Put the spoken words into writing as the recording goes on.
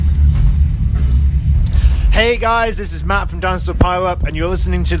Hey guys, this is Matt from Dinosaur Pileup, and you're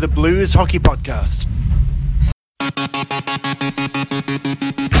listening to the Blues Hockey Podcast.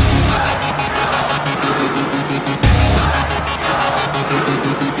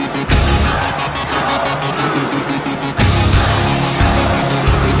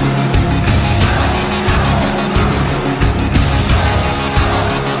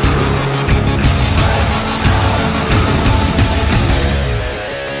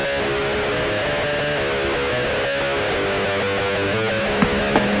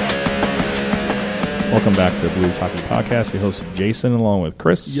 Welcome back to the Blues Hockey Podcast. We host Jason along with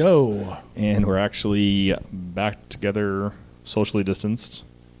Chris. Yo. And we're actually back together, socially distanced,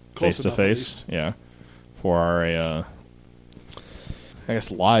 face-to-face. Yeah. For our, I guess,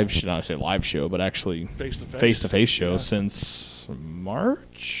 should not say live show, but actually face-to-face show since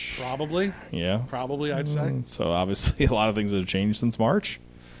March? Probably. Yeah. Probably, I'd say. So, obviously, a lot of things have changed since March.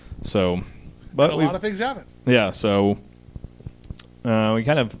 So, but and a lot of things haven't. Yeah, so... we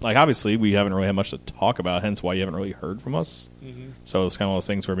kind of, obviously, we haven't really had much to talk about, hence why you haven't really heard from us. Mm-hmm. So it's kind of one of those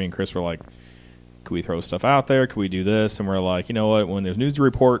things where me and Chris were like, could we throw stuff out there? Could we do this? And we're like, you know what? When there's news to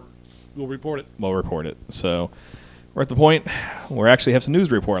report, we'll report it. We'll report it. So we're at the point where we actually have some news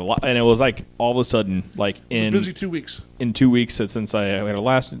to report. And it was like all of a sudden, in... It was a busy 2 weeks. In 2 weeks since I had our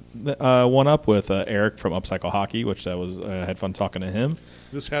last one up with Eric from Upcycle Hockey, which I had fun talking to him.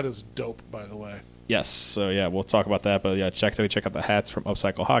 This hat is dope, by the way. Yes, so yeah, we'll talk about that. But yeah, check out the hats from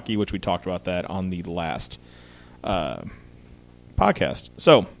Upcycle Hockey, which we talked about that on the last podcast.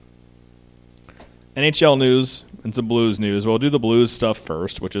 So, NHL news and some Blues news. We'll do the Blues stuff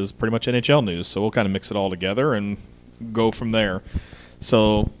first, which is pretty much NHL news. So we'll kind of mix it all together and go from there.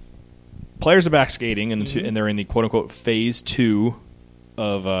 So, players are back skating, and they're in the quote-unquote Phase 2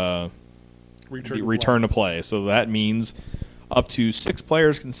 of return to play. So that means up to 6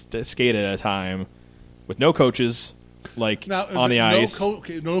 players can skate at a time with no coaches, on the ice.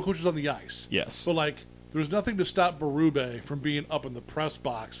 No coaches on the ice. Yes. So, there's nothing to stop Berube from being up in the press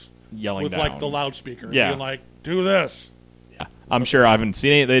box yelling with, down. the loudspeaker. Yeah. Being like, do this. Yeah. I'm sure I haven't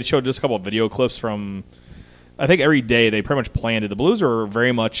seen any. They showed just a couple of video clips from, I think every day they pretty much planned it. The Blues are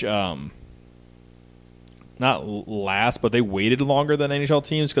very much, not last, but they waited longer than NHL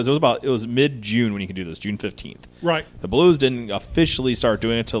teams because it was mid-June when you could do this, June 15th. Right. The Blues didn't officially start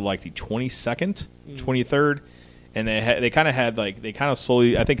doing it until the 22nd, 23rd, and they kind of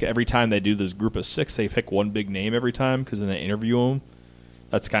slowly. I think every time they do this group of 6, they pick one big name every time because then they interview them.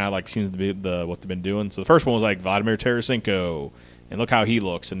 That's kind of seems to be what they've been doing. So the first one was Vladimir Tarasenko, and look how he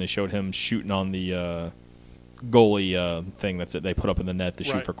looks, and they showed him shooting on the goalie thing they put up in the net to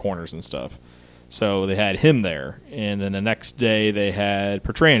shoot for corners and stuff. So they had him there, and then the next day they had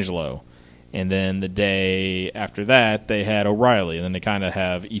Pietrangelo, and then the day after that they had O'Reilly, and then they kind of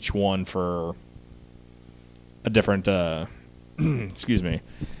have each one for a different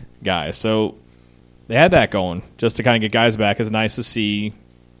guy. So they had that going just to kind of get guys back. It's nice to see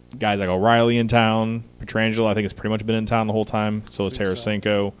guys like O'Reilly in town. Pietrangelo, I think, has pretty much been in town the whole time. So is Tarasenko.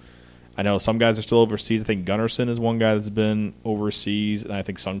 So. I know some guys are still overseas. I think Gunnarsson is one guy that's been overseas, and I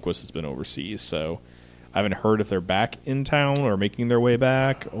think Sundqvist has been overseas. So I haven't heard if they're back in town or making their way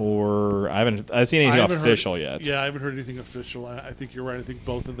back, or I haven't seen anything official yet. Yeah, I haven't heard anything official. I think you're right. I think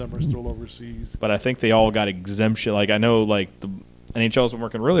both of them are still overseas. But I think they all got exemption. I know the NHL's been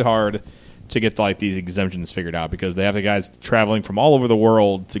working really hard to get these exemptions figured out because they have the guys traveling from all over the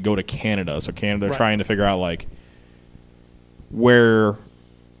world to go to Canada. So Canada, they're trying to figure out where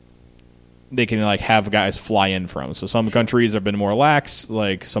they can have guys fly in from. So some countries have been more lax.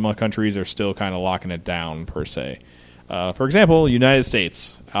 Some countries are still kind of locking it down per se. For example, United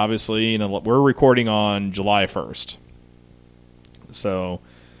States. Obviously, we're recording on July 1st. So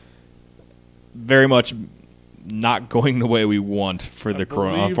very much not going the way we want for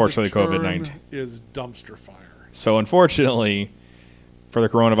unfortunately, COVID-19 is dumpster fire. So unfortunately, for the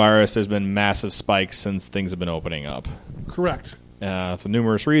coronavirus, there's been massive spikes since things have been opening up. Correct. For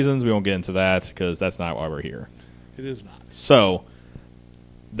numerous reasons. We won't get into that because that's not why we're here. It is not. So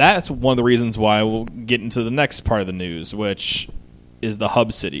that's one of the reasons why we'll get into the next part of the news, which is the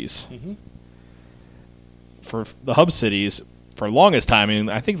hub cities. Mm-hmm. For the hub cities, for the longest time,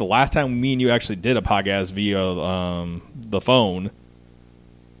 I think the last time me and you actually did a podcast via the phone,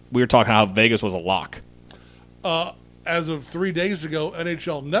 we were talking how Vegas was a lock. As of 3 days ago,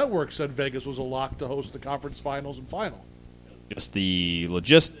 NHL Network said Vegas was a lock to host the conference finals and final. Just the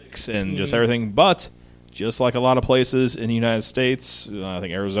logistics and just everything. But just like a lot of places in the United States, I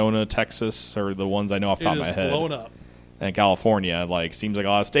think Arizona, Texas are the ones I know off the top of my head. Blown up. And California, seems like a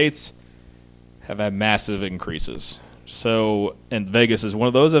lot of states have had massive increases. So, and Vegas is one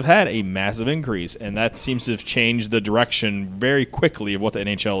of those that have had a massive increase, and that seems to have changed the direction very quickly of what the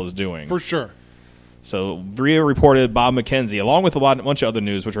NHL is doing. For sure. So, VRIA reported Bob McKenzie, along with a bunch of other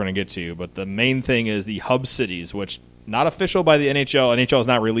news, which we're going to get to, but the main thing is the hub cities, which not official by the NHL. NHL is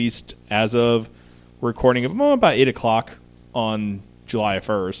not released as of recording of about 8 o'clock on July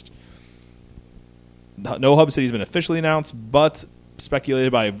 1st. No hub city has been officially announced, but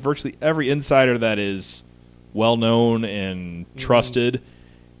speculated by virtually every insider that is well-known and trusted.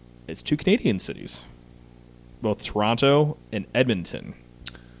 It's 2 Canadian cities, both Toronto and Edmonton.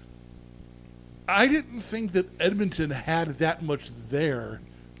 I didn't think that Edmonton had that much there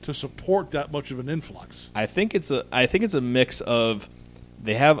to support that much of an influx. I think it's a mix of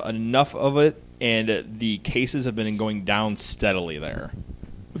they have enough of it, and the cases have been going down steadily there.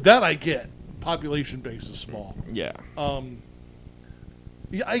 That I get. Population base is small. Yeah.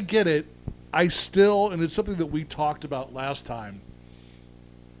 Yeah, I get it. I still, and it's something that we talked about last time.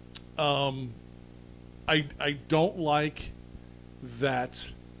 I don't like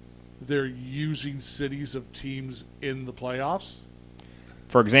that they're using cities of teams in the playoffs.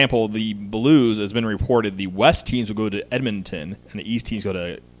 For example, the Blues, has been reported, the West teams will go to Edmonton, and the East teams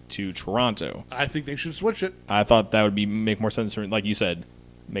go to Toronto. I think they should switch it. I thought that would make more sense, like you said,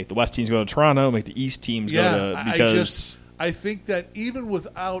 make the West teams go to Toronto, make the East teams go to, because I think that even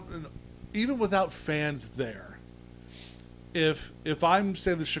without fans there, if I'm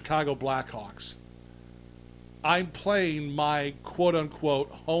say the Chicago Blackhawks, I'm playing my quote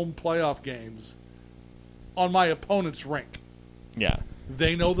unquote home playoff games on my opponent's rink. yeah.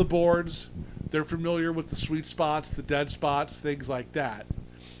 They know the boards. They're familiar with the sweet spots, the dead spots, things like that.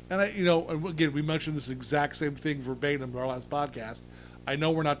 And and again, we mentioned this exact same thing verbatim in our last podcast. I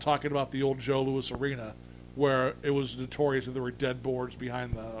know we're not talking about the old Joe Louis Arena, where it was notorious that there were dead boards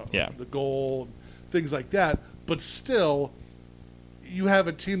behind the goal, and things like that. But still, you have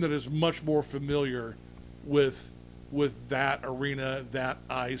a team that is much more familiar with that arena, that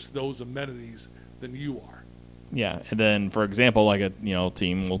ice, those amenities than you are. Yeah, and then, for example, like a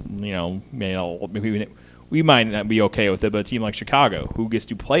team will maybe we might not be okay with it, but a team like Chicago, who gets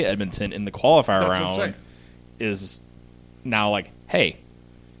to play Edmonton in the qualifier round, is now like, hey,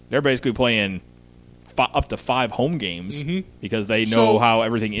 they're basically playing up to 5 home games because they know how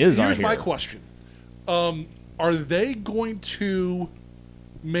everything is on here. Here's my question: are they going to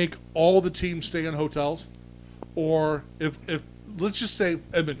make all the teams stay in hotels, or if let's just say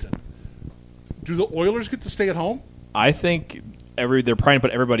Edmonton? Do the Oilers get to stay at home? I think they're trying to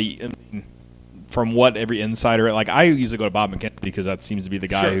put everybody in, from what every insider, like I usually go to Bob McKenzie because that seems to be the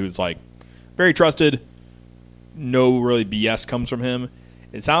guy who's like very trusted. No really BS comes from him.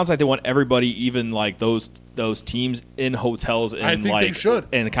 It sounds like they want everybody, even like those teams, in hotels, and I think they should,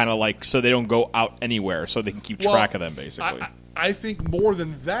 and kind of like so they don't go out anywhere, so they can keep track of them. Basically, I think more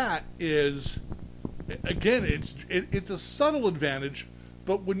than that is, again, it's a subtle advantage.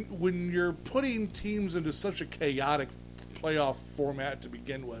 But when you're putting teams into such a chaotic playoff format to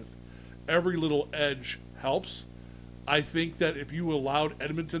begin with, every little edge helps. I think that if you allowed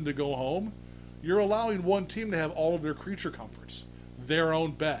Edmonton to go home, you're allowing one team to have all of their creature comforts, their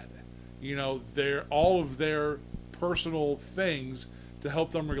own bed, all of their personal things to help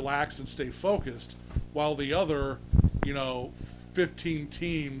them relax and stay focused, while the other, 15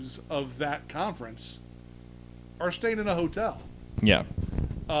 teams of that conference are staying in a hotel. Yeah.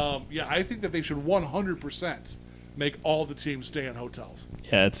 I think that they should 100% make all the teams stay in hotels.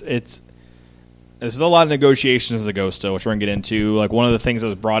 Yeah, there's a lot of negotiations that go still, which we're going to get into. Like one of the things that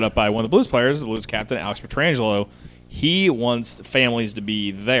was brought up by one of the Blues players, the Blues captain, Alex Pietrangelo, he wants families to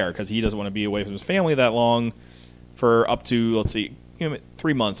be there because he doesn't want to be away from his family that long for up to, let's see,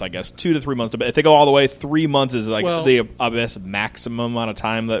 3 months, I guess, 2 to 3 months. If they go all the way, 3 months is like the maximum amount of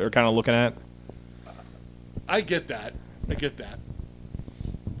time that we're kind of looking at. I get that.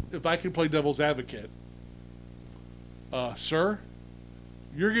 If I can play devil's advocate, sir,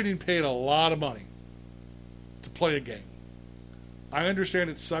 you're getting paid a lot of money to play a game. I understand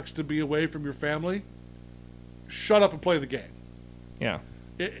it sucks to be away from your family. Shut up and play the game. Yeah.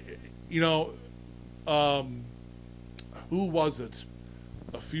 Who was it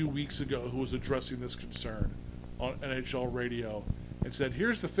a few weeks ago who was addressing this concern on NHL radio and said,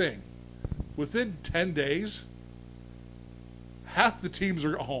 here's the thing. Within 10 days, half the teams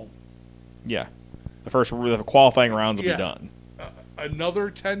are home. Yeah. The qualifying rounds will be done. Another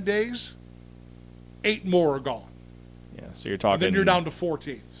 10 days, 8 more are gone. Yeah, so you're talking... And then you're down to 4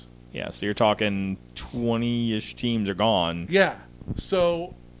 teams. Yeah, so you're talking 20-ish teams are gone. Yeah.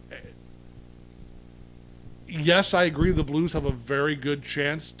 So, yes, I agree the Blues have a very good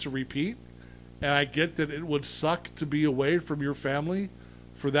chance to repeat. and I get that it would suck to be away from your family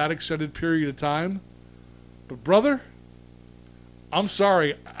for that extended period of time. But, brother, I'm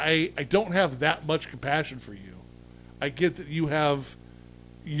sorry. I don't have that much compassion for you. I get that you have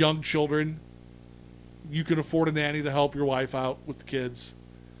young children. You can afford a nanny to help your wife out with the kids.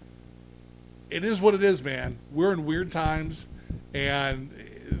 It is what it is, man. We're in weird times, and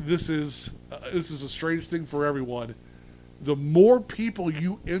this is a strange thing for everyone. The more people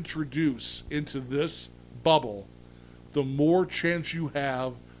you introduce into this bubble, the more chance you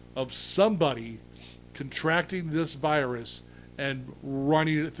have of somebody contracting this virus and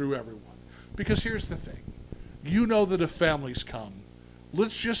running it through everyone. Because here's the thing. You know that if families come,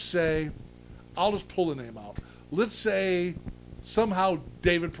 let's just say, I'll just pull the name out. Let's say somehow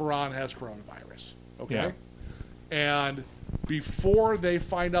David Perron has coronavirus, okay? Yeah. And before they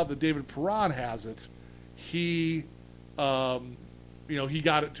find out that David Perron has it, he got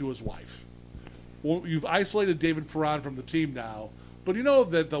it to his wife. Well, you've isolated David Perron from the team now, but you know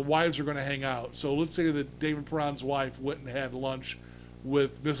that the wives are going to hang out. So let's say that David Perron's wife went and had lunch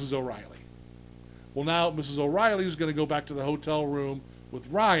with Mrs. O'Reilly. Well, now Mrs. O'Reilly is going to go back to the hotel room with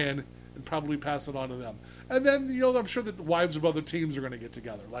Ryan and probably pass it on to them. And then, I'm sure that the wives of other teams are going to get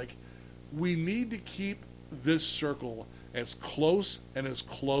together. Like, we need to keep this circle as close and as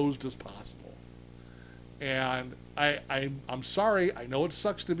closed as possible. And I'm sorry. I know it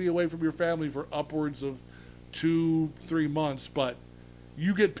sucks to be away from your family for upwards of 2-3 months, but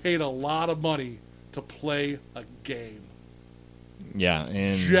you get paid a lot of money to play a game. Yeah,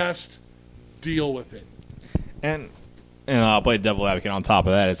 and just deal with it. And I'll play devil advocate on top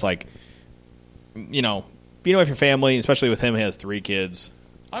of that. It's like, being away from your family, especially with him, he has 3 kids.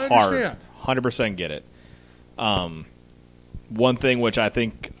 I understand. 100% get it. One thing which I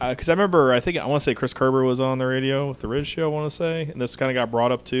think, because I want to say Chris Kerber was on the radio with the Riz show, I want to say, and this kind of got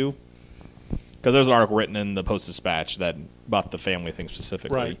brought up too. Because there's an article written in the Post-Dispatch about the family thing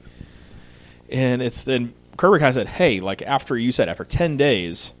specifically. Right. And then Kerber kind of said, hey, like after 10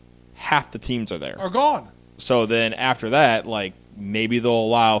 days, half the teams are there. Are gone. So then after that, like maybe they'll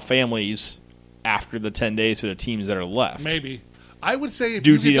allow families after the 10 days to the teams that are left. Maybe. I would say if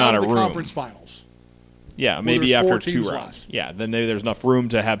Due you to the get down amount to of the room. conference finals. Yeah, maybe there's 4 after 2 teams rounds. left. Yeah, then maybe there's enough room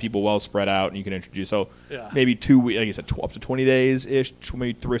to have people well spread out, and you can introduce. So Yeah. maybe 2 weeks, like you said, up to 20 days ish.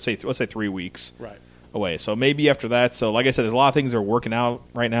 Maybe let's say 3 weeks Right. away. So maybe after that. So like I said, there's a lot of things that are working out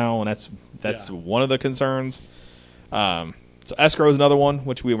right now, and that's Yeah. one of the concerns. So escrow is another one,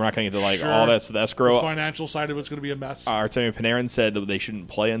 which we're not going to get to like Sure. all that's the escrow. The financial side of it's going to be a mess. Artemi Panarin said that they shouldn't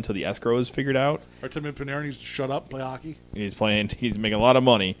play until the escrow is figured out. Artemi Panarin needs to shut up, play hockey. He's making a lot of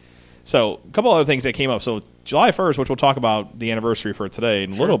money. So a couple other things that came up. So July 1st, which we'll talk about the anniversary for today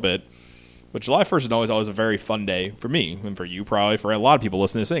in a little bit. But July 1st is always a very fun day for me and for you, probably for a lot of people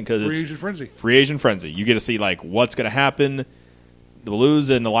listening to this thing, because Free it's agent frenzy. free agent frenzy. You get to see like what's going to happen. The Blues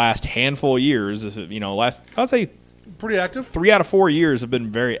in the last handful of years, I'd say Pretty active. 3 out of 4 years have been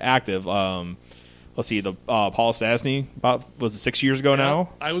very active. Let's see, the Paul Stastny was it 6 years ago now?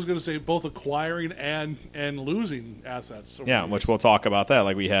 I was going to say both acquiring and losing assets. over Yeah, the which years. we'll talk about that.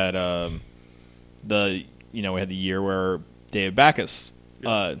 Like we had we had the year where David Backes.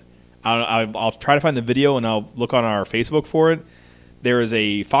 I'll try to find the video and I'll look on our Facebook for it. There is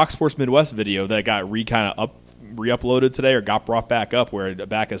a Fox Sports Midwest video that got re-uploaded today or got brought back up where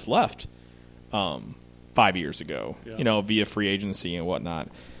Backes left 5 years ago. Yeah. Via free agency and whatnot.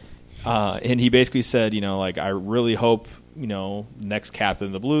 And he basically said, I really hope, next captain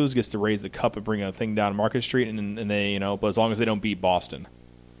of the Blues gets to raise the cup and bring a thing down Market Street, and they, but as long as they don't beat Boston.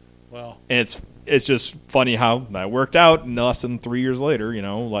 Well, And it's just funny how that worked out, and less than 3 years later,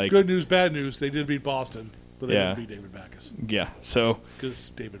 good news, bad news. They did beat Boston, but they Yeah. didn't beat David Backes yeah. So because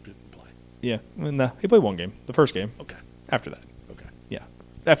David didn't play. yeah, and he played one game, the first game. Okay. After that, Okay. yeah,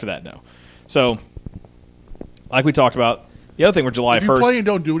 after that, no. So, like we talked about, the other thing with July If you 1st, play and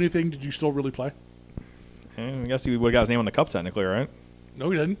don't do anything, did you still really play? I guess he would have got his name on the cup technically, right? No,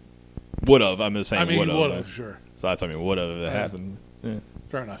 he didn't. Would have. I'm just saying. I mean, would he would have, sure. So that's would have if it happened. Yeah.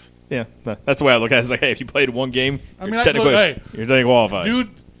 Fair enough. Yeah, that's the way I look at it. It's like, hey, if you played one game, I you're mean, technically hey, you're technically qualified. Dude,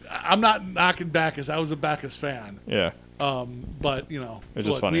 I'm not knocking Backes. I was a Backes fan. Yeah, But, It's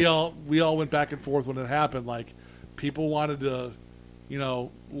just funny. we all went back and forth when it happened. Like, people wanted to,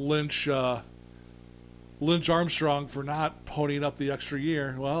 lynch Armstrong for not ponying up the extra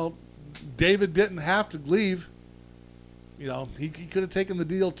year. Well, David didn't have to leave. He could have taken the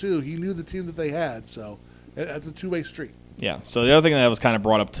deal too. He knew the team that they had, so that's a two-way street. yeah. So the other thing that was kind of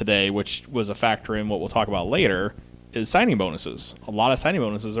brought up today, which was a factor in what we'll talk about later, is signing bonuses. A lot of signing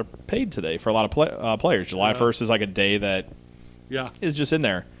bonuses are paid today for a lot of players. July 1st is like a day that Yeah. is just in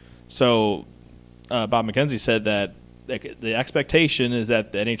there. So Bob McKenzie said that the expectation is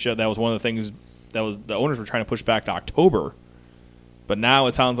that the NHL, that was one of the things that was the owners were trying to push back to October. But now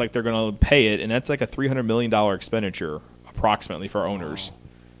it sounds like they're going to pay it, and that's like a $300 million expenditure approximately for owners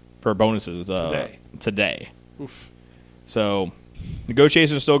for bonuses today. Oof. So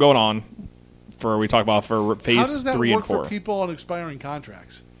negotiations are still going on we talk about for phase 3 and 4. How does that work for people on expiring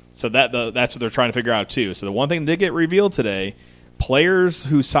contracts? So that's what they're trying to figure out too. So the one thing that did get revealed today, players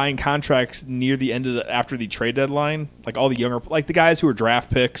who sign contracts near the end of after the trade deadline, like all the younger, like the guys who are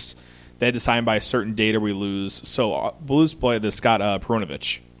draft picks, they had to sign by a certain date or we lose. So Blues played this Scott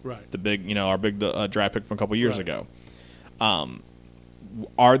Perunovich, right? The big, our big draft pick from a couple years ago.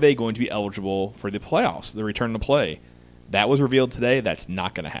 Are they going to be eligible for the playoffs, the return to play? That was revealed today. That's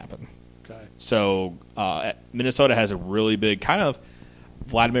not going to happen. Okay. So Minnesota has a really big kind of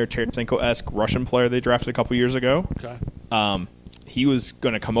Vladimir Tarasenko-esque Russian player they drafted a couple years ago. Okay. He was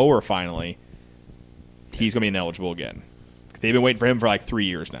going to come over finally. He's going to be ineligible again. They've been waiting for him for like 3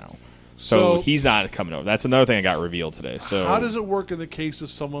 years now. So he's not coming over. That's another thing that got revealed today. So how does it work in the case of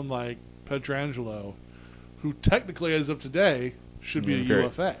someone like Pietrangelo, who technically, as of today, should be a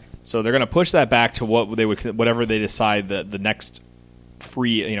UFA? So they're going to push that back to whatever they decide the next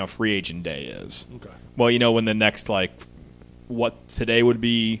free agent day is. Okay. Well, when the next what today would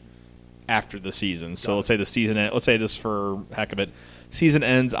be after the season. So let's say the season. Let's say this for heck of it, season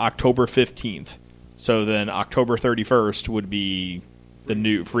ends October 15th. So then October 31st would be the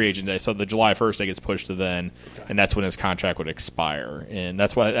new free agent day. So the July 1st day gets pushed to then, and that's when his contract would expire. And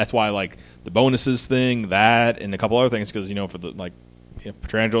that's why like the bonuses thing, that, and a couple other things, because for the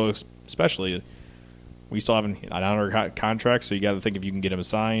Pietrangelo especially, we still haven't an honor contract, so you got to think if you can get him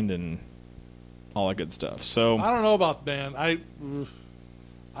signed and all that good stuff. So I don't know about Ben. I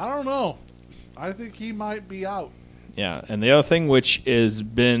don't know. I think he might be out. Yeah, and the other thing, which has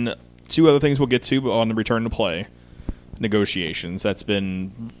been two other things we'll get to on the return to play negotiations, that's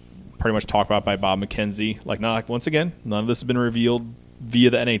been pretty much talked about by Bob McKenzie. Once again, none of this has been revealed via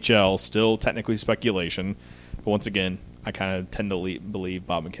the NHL. Still technically speculation, but once again, I kind of tend to believe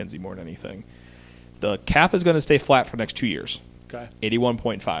Bob McKenzie more than anything. The cap is going to stay flat for the next 2 years. Okay,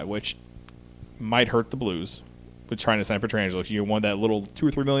 81.5, which might hurt the Blues with trying to sign Pietrangelo. If you want that little $2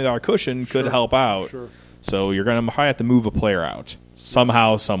 or $3 million cushion, could help out. Sure. So you're going to probably have to move a player out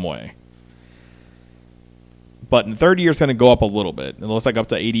somehow, some way. But in the third year, it's going to go up a little bit. It looks like up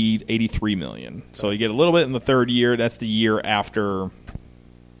to $83 million. So you get a little bit in the third year. That's the year after.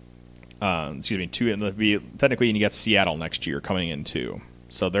 Technically, and you get Seattle next year coming in too.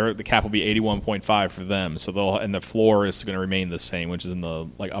 So the cap will be 81.5 for them. So and the floor is going to remain the same, which is in the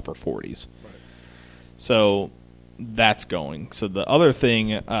upper 40s. Right. So that's going. So the other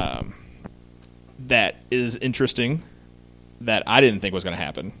thing that is interesting that I didn't think was going to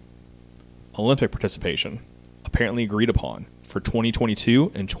happen, Olympic participation apparently agreed upon for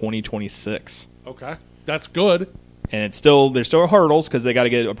 2022 and 2026. Okay, that's good. And there's still hurdles because they got to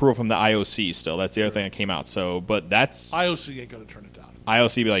get approval from the IOC still. That's the other thing that came out. But that's IOC ain't going to turn it down.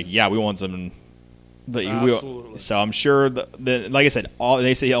 IOC be like, yeah, we want some. Absolutely. So I'm sure that, like I said,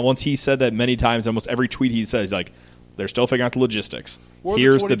 they say once he said that many times, almost every tweet he says, they're still figuring out the logistics.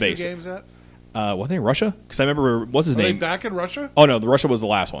 Here's the basic. Games at? Wasn't they Russia? Because I remember, what's his name? Are they back in Russia? Oh, no, the Russia was the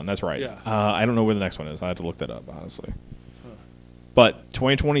last one. That's right. Yeah. I don't know where the next one is. I have to look that up, honestly. But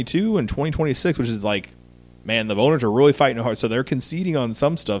 2022 and 2026, which is man, the owners are really fighting hard. So they're conceding on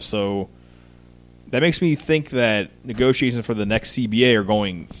some stuff. So that makes me think that negotiations for the next CBA are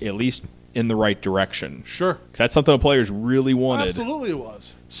going at least in the right direction. Sure. Because that's something the players really wanted. Absolutely it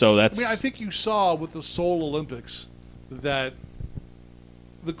was. So that's... I think you saw with the Seoul Olympics that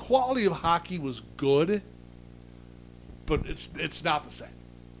the quality of hockey was good, but it's not the same.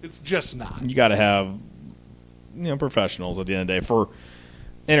 It's just not. You got to have professionals at the end of the day for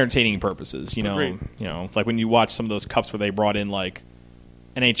entertaining purposes. Agreed. Like when you watch some of those cups where they brought in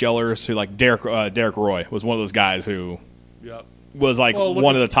NHLers who Derek Roy was one of those guys who was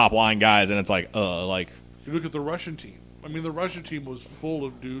one of the top line guys, and it's you look at the Russian team. I mean, the Russian team was full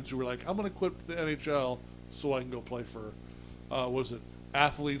of dudes who were like, I'm going to quit the NHL so I can go play for was it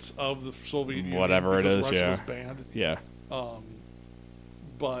athletes of the Soviet Union, whatever it is, Russia was banned. Yeah.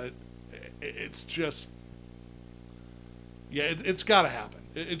 But it's just it's got to happen.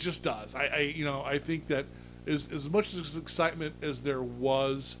 It just does. I think that as much as excitement as there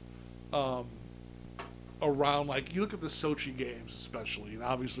was around, you look at the Sochi games especially, and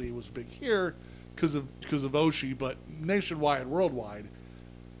obviously it was big here because of Oshie, but nationwide, worldwide,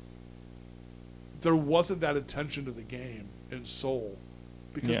 there wasn't that attention to the game in Seoul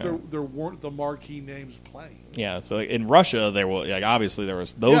because there weren't the marquee names playing. Yeah, so in Russia, there were obviously there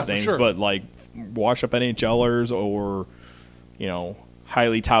was those names, sure. but like wash up NHLers or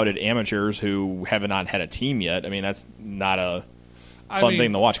highly touted amateurs who have not had a team yet. I mean, that's not a fun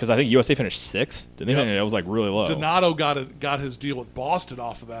thing to watch because I think USA finished 6th. Didn't even? It was like really low. Donato got his deal with Boston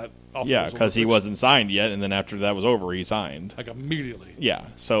off of that. Because he wasn't signed yet, and then after that was over, he signed like immediately. Yeah,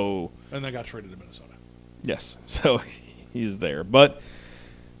 so and then got traded to Minnesota. Yes, so he's there, but.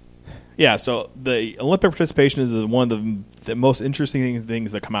 Yeah, so the Olympic participation is one of the most interesting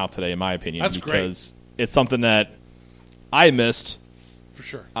things that come out today, in my opinion. That's because it's something that I missed. For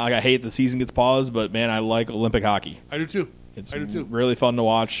sure. I hate the season gets paused, but, man, I like Olympic hockey. I do, too. It's really fun to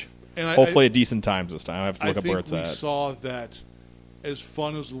watch. And hopefully at decent times this time. I have to look up where it's at. I think we saw that as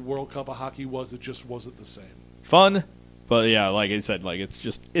fun as the World Cup of Hockey was, it just wasn't the same. Fun, but, yeah, like I said, like it's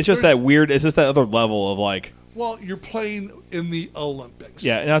just that weird – it's just that other level of, like – well, you're playing in the Olympics.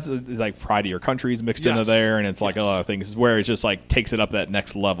 Yeah, and that's like pride of your country is mixed into there, and it's like a lot of things where it just like takes it up that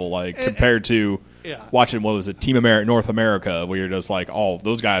next level, like compared to watching what was it, Team America, North America, where you're just like, oh,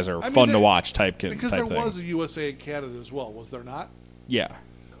 those guys are fun to watch type thing. Because there was a USA and Canada as well, was there not? Yeah,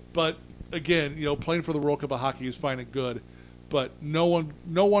 but again, playing for the World Cup of Hockey is fine and good, but no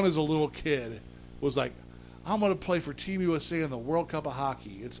one as a little kid was like, I'm going to play for Team USA in the World Cup of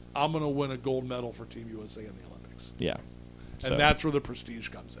Hockey. I'm going to win a gold medal for Team USA in the Olympics. Yeah. And that's where the prestige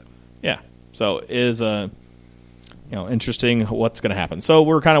comes in. Yeah. So it is interesting what's going to happen. So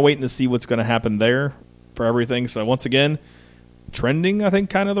we're kind of waiting to see what's going to happen there for everything. So once again, trending, I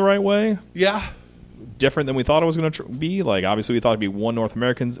think, kind of the right way. Yeah. Different than we thought it was going to be. Like, obviously, we thought it'd be one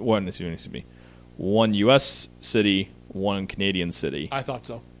U.S. city, one Canadian city. I thought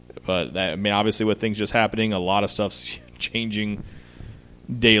so. But, obviously with things just happening, a lot of stuff's changing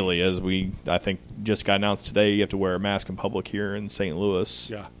daily. As I think, just got announced today, you have to wear a mask in public here in St.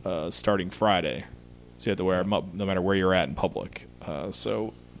 Louis starting Friday. So you have to wear it no matter where you're at in public.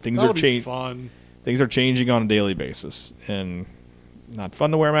 So things are changing. Things are changing on a daily basis. And not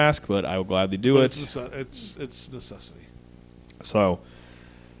fun to wear a mask, but I will gladly do it. It's necessity. So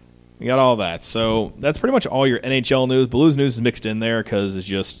we got all that. So that's pretty much all your NHL news. Blues news is mixed in there because it's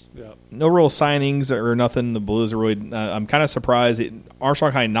just no real signings or nothing. The Blues are really I'm kind of surprised.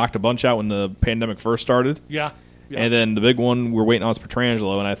 Armstrong kind of knocked a bunch out when the pandemic first started. Yeah. And then the big one we're waiting on is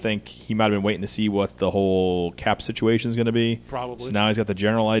Pietrangelo, and I think he might have been waiting to see what the whole cap situation is going to be. Probably. So now he's got the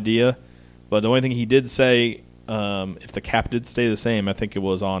general idea. But the only thing he did say, if the cap did stay the same, I think it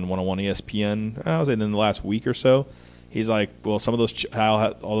was on 101 ESPN, I was in the last week or so. He's like, well, some of those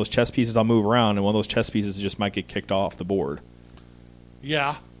all those chess pieces I'll move around, and one of those chess pieces just might get kicked off the board.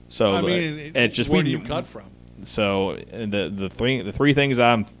 Yeah. So it's just where do you cut from? So the three things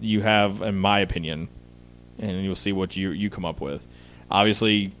you have, in my opinion, and you'll see what you come up with.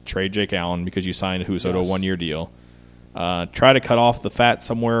 Obviously, trade Jake Allen because you signed Husso to a 1-year deal. Try to cut off the fat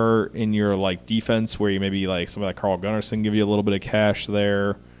somewhere in your defense where you maybe somebody like Carl Gunnarsson give you a little bit of cash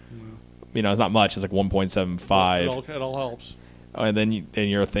there. It's not much. It's like 1.75. It all helps. And then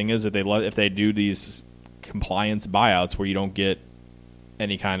your thing is if they do these compliance buyouts where you don't get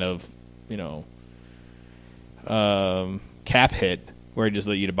any kind of cap hit, where it just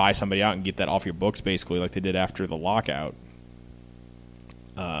let you to buy somebody out and get that off your books, basically like they did after the lockout.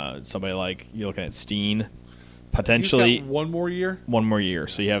 Somebody like you're looking at Steen, potentially He's got one more year. One more year.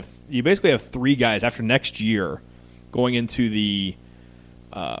 So you basically have 3 guys after next year going into the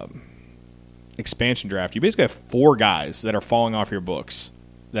expansion draft. You basically have 4 guys that are falling off your books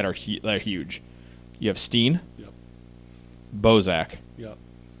that are huge. You have Steen, Bozak. Yep.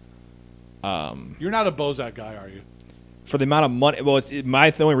 You're not a Bozak guy, are you? For the amount of money, well,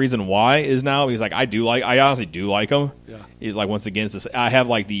 the only reason why is now he's like I honestly do like him. Yeah. He's once again, I have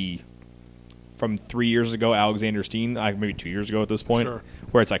from 3 years ago, Alexander Steen, maybe 2 years ago at this point,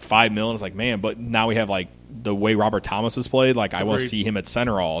 where it's $5 million. It's man, but now we have the way Robert Thomas has played. I want to see him at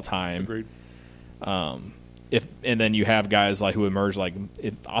center all the time. Agreed. And then you have guys who emerge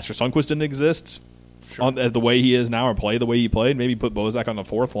if Oscar Sundqvist didn't exist the way he is now or play the way he played, maybe put Bozak on the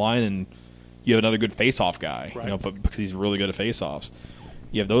 4th line and you have another good face-off guy, because he's really good at face-offs.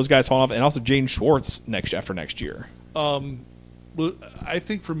 You have those guys falling off, and also Jaden Schwartz after next year. I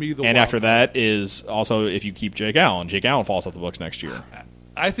think for me after that is also if you keep Jake Allen. Jake Allen falls off the books next year.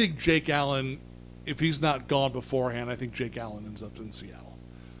 I think Jake Allen, if he's not gone beforehand, I think Jake Allen ends up in Seattle.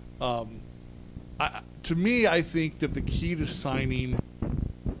 To me, I think that the key to signing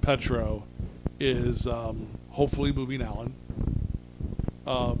Petro is hopefully moving Allen.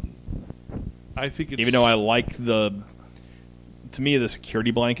 I think even though I like the to me, the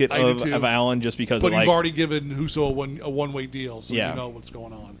security blanket I do too. of Allen, just because. But of, you've already given Husso a one-way deal, so Yeah. you know what's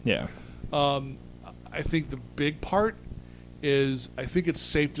going on. Yeah. I think the big part is I think it's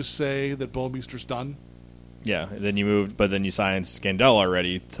safe to say that Bouwmeester's done. Yeah. Then you moved, but then you signed Scandella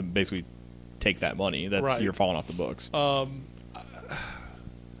already to basically take that money. That's Right. you're falling off the books.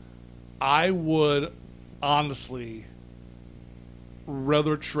 I would honestly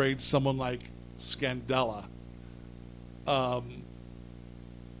rather trade someone like Scandella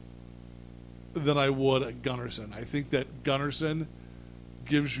than I would a Gunnarsson. I think that Gunnarsson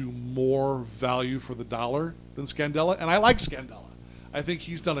gives you more value for the dollar than Scandella, and I like Scandella. I think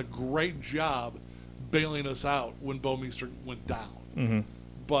he's done a great job bailing us out when Bouwmeester went down.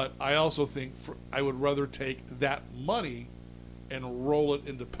 But I also think I would rather take that money and roll it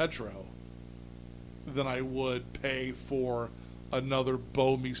into Petro than I would pay for another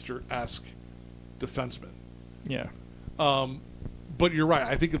Bouwmeester-esque defenseman. Yeah. But you're right.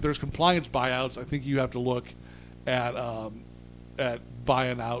 I think if there's compliance buyouts, I think you have to look at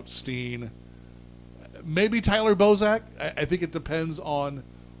buying out Steen. Maybe Tyler Bozak. I think it depends on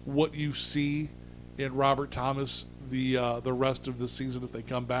what you see in Robert Thomas the rest of the season if they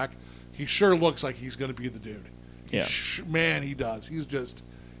come back. He sure looks like he's going to be the dude. Yeah. Man, he does.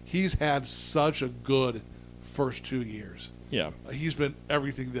 He's had such a good first 2 years. Yeah. He's been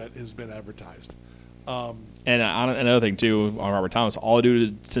everything that has been advertised. And another thing too on Robert Thomas, all the dude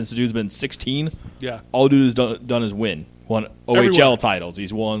is, since the dude's been 16, Yeah. all the dude has done is win. Won OHL Everywhere. titles.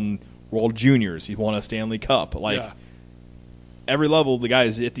 He's won World Juniors. He's won a Stanley Cup. Like Yeah. every level, the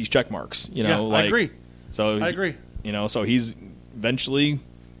guys hit these check marks. You know, Yeah, like, I agree. So I agree. You know, so he's eventually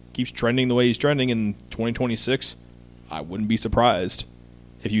keeps trending the way he's trending in 2026. I wouldn't be surprised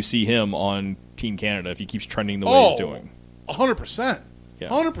if you see him on Team Canada if he keeps trending the way he's doing. 100%. Yeah.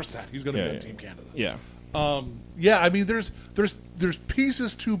 100%. He's going to be Yeah, on yeah. Team Canada. Yeah. Yeah, I mean, there's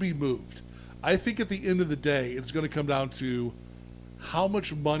pieces to be moved. I think at the end of the day, it's going to come down to how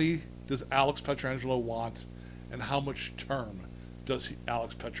much money does Alex Pietrangelo want, and how much term does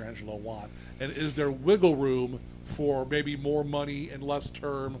Alex Pietrangelo want, and is there wiggle room for maybe more money and less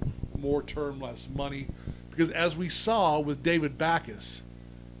term, more term, less money? Because as we saw with David Backes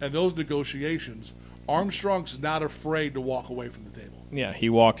and those negotiations, Armstrong's not afraid to walk away from the table. Yeah, he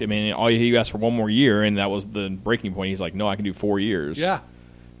walked. I mean, all he asked for one more year, and that was the breaking point. He's like, "No, I can do 4 years." Yeah.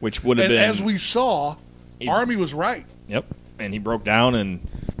 which would have And been. as we saw, Army was right. Yep, and he broke down and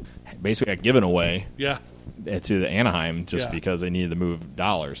basically got given away Yeah. to the Anaheim just Yeah. because they needed to move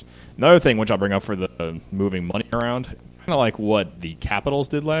dollars. Another thing, which I'll bring up for the moving money around, kind of like what the Capitals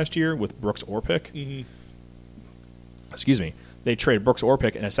did last year with Brooks Orpik. Mm-hmm. Excuse me, they traded Brooks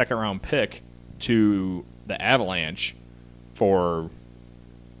Orpik and a second-round pick to the Avalanche for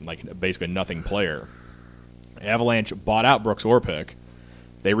like basically a nothing player. Avalanche bought out Brooks Orpik.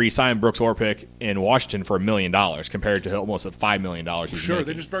 They re-signed Brooks Orpik in Washington for $1 million compared to almost a $5 million. He's Sure, making.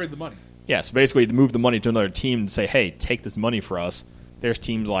 they just buried the money. Yeah, so basically to move the money to another team and say, hey, take this money for us. There's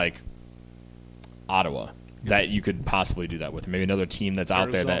teams like Ottawa that you could possibly do that with. Maybe another team that's out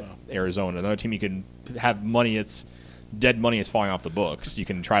there that Arizona. Another team you can have money, it's dead money is falling off the books. You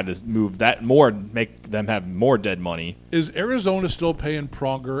can try to move that more, make them have more dead money. Is Arizona still paying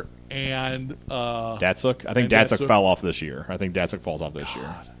Pronger and Datsuk? I think and Datsuk Datsuk? fell off this year. I think Datsuk falls off this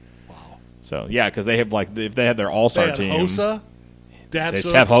year. Wow. So, yeah, because they have like if they had their all-star They had team. Hossa,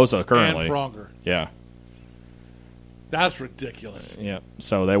 Datsuk, They have Hossa currently. and Pronger. Yeah. That's ridiculous. Yeah,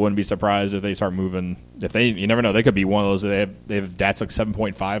 so they wouldn't be surprised if they start moving. If they, you never know, they could be one of those. They have Datsuk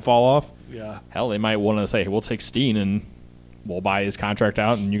 7.5 fall off. Yeah. Hell, they might want to say, hey, we'll take Steen and we'll buy his contract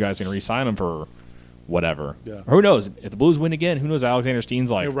out, and you guys can re-sign him for whatever. Yeah. Or who knows? If the Blues win again, who knows? Alexander Steen's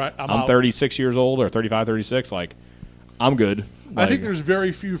like, You're right, I'm I'm out. 36 years old or 35, 36. Like, I'm good. I think Like, there's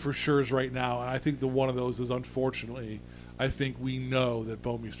very few for sure's right now, and I think the one of those is unfortunately, I think we know that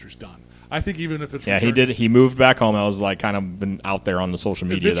Bouwmeester's done. I think even if it's yeah, he returned- did. He moved back home. I was like, kind of been out there on the social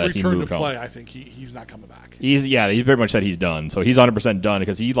If media it's that he returned moved to home. play, I think he's not coming back. He pretty much said he's done. So he's 100% done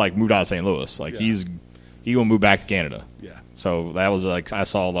because he like moved out of St. Louis. Like Yeah. he will move back to Canada. Yeah. So that was like I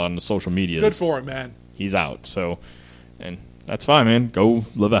saw on the social media. Good for him, man. He's out. So, and that's fine, man. Go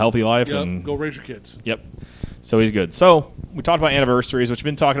live a healthy life Yep. and Go raise your kids. Yep. So he's good. So we talked about anniversaries, which we've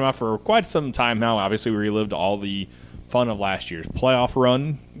been talking about for quite some time now. Obviously, we relived all the fun of last year's playoff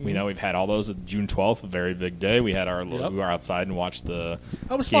run. We know we've had all those at June 12th, a very big day. We had our Yep. we were outside and watched the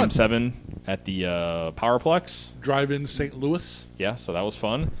That was Game fun. 7 at the Powerplex. Drive-in St. Louis. Yeah, so that was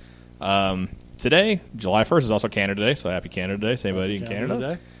fun. Today, July 1st, is also Canada Day, so happy Canada Day to anybody in Canada.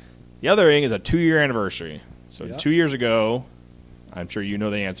 Day. The other thing is a 2-year anniversary. So Yep. 2 years ago, I'm sure you know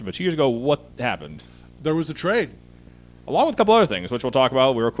the answer, but 2 years ago, what happened? There was a trade. along with a couple other things, which we'll talk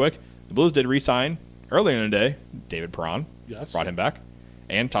about real quick. The Blues did re-sign earlier in the day David Perron. Yes. Brought him back.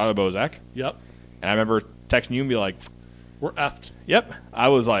 And Tyler Bozak. Yep. And I remember texting you and be like, we're effed. yep. I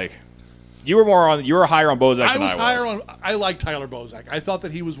was like, you were higher on Bozak than I was. higher on. I like Tyler Bozak. I thought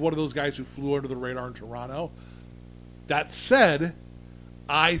that he was one of those guys who flew under the radar in Toronto. That said,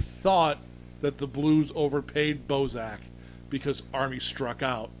 I thought that the Blues overpaid Bozak because Army struck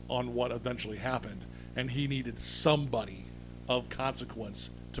out on what eventually happened, and he needed somebody of consequence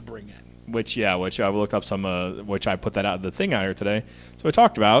to bring in. Which I looked up some, which I put that out the thing out here today. So we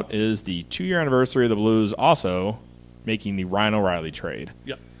talked about is the 2-year anniversary of the Blues also making the Ryan O'Reilly trade.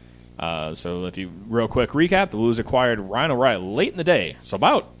 Yep. So if you real quick recap, the Blues acquired Ryan O'Reilly late in the day. So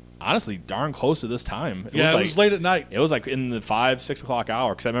about honestly darn close to this time. It was late at night. It was like in the 5-6 o'clock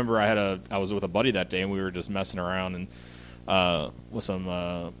hour because I remember I was with a buddy that day and we were just messing around and with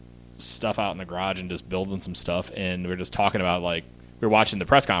some stuff out in the garage and just building some stuff, and we were just talking about we were watching the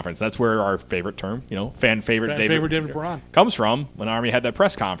press conference. That's where our favorite term, fan favorite David Perron comes from. When Army had that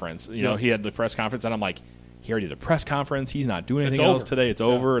press conference, he had the press conference, and I'm like, he already did a press conference. He's not doing anything else today. It's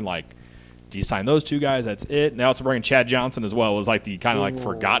over, and do you sign those two guys? That's it. And they also bring in Chad Johnson as well. It was the kind of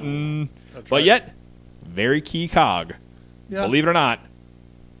forgotten, but yet very key cog. Yeah. Believe it or not,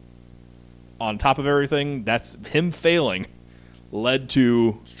 on top of everything, that's him failing led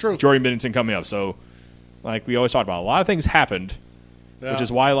to Jordan Binnington coming up. So, we always talked about, a lot of things happened, which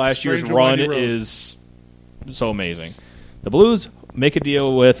is why last year's run is so amazing. The Blues make a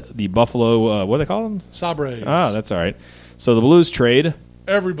deal with the Buffalo, what do they call them? Sabres. Ah, that's all right. So the Blues trade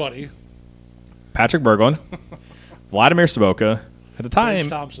everybody. Patrick Berglund, Vladimir Sobotka, at the time,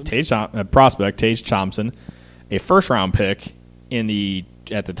 prospect Tage Thompson, a first-round pick at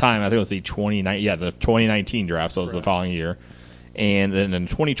the time, I think it was the 2019 draft, so it was the following year, and then in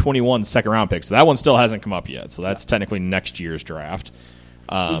 2021 second-round pick. So that one still hasn't come up yet, so that's technically next year's draft.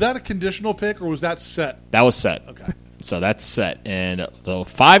 Was that a conditional pick, or was that set? That was set. Okay. So that's set. And the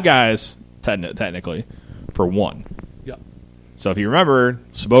 5 guys, technically, for 1. Yep. So if you remember,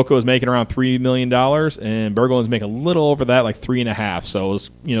 Sobotka was making around $3 million, and Berglund was making a little over that, $3.5 million. So it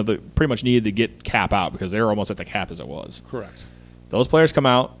was, they pretty much needed to get cap out because they were almost at the cap as it was. Correct. Those players come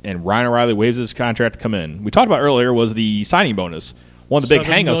out, and Ryan O'Reilly waives his contract to come in. We talked about earlier was the signing bonus. One of the big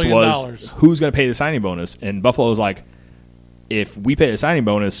hang-ups was who's going to pay the signing bonus, and Buffalo was like, if we pay the signing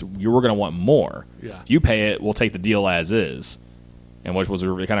bonus, you're going to want more. Yeah. If you pay it, we'll take the deal as is, and which was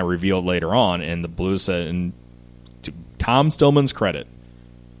kind of revealed later on. And the Blues said, and to Tom Stillman's credit,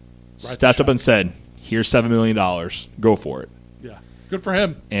 stepped up and said, here's $7 million. Go for it. Yeah. Good for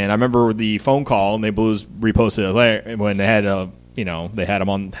him. And I remember the phone call, and the Blues reposted it when they had they had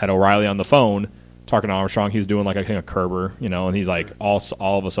O'Reilly on the phone talking to Armstrong. He was doing a Kerber, and he's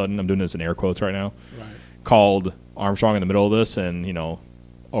all of a sudden, I'm doing this in air quotes right now, called Armstrong in the middle of this, and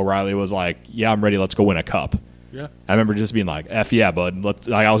O'Reilly was like, yeah, I'm ready, let's go win a cup. Yeah. I remember just being like, F yeah, bud.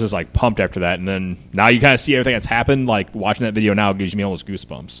 I was just pumped after that, and then now you kind of see everything that's happened. Watching that video now gives me almost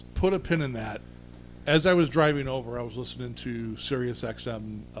goosebumps. Put a pin in that. As I was driving over, I was listening to Sirius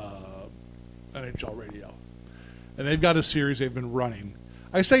XM NHL radio, and they've got a series they've been running.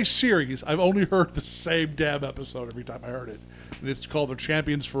 I say series, I've only heard the same damn episode every time I heard it, and it's called The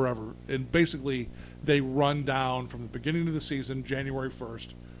Champions Forever. And basically, they run down from the beginning of the season, January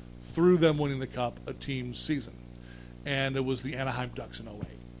 1st, through them winning the Cup, a team's season. And it was the Anaheim Ducks in 08.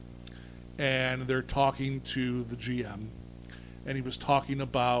 And they're talking to the GM, and he was talking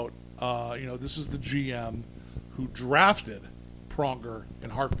about, this is the GM who drafted Pronger in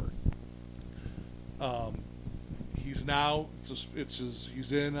Hartford. He's now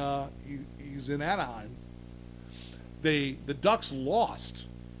he's in Anaheim. The Ducks lost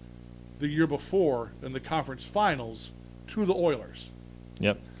the year before in the conference finals to the Oilers.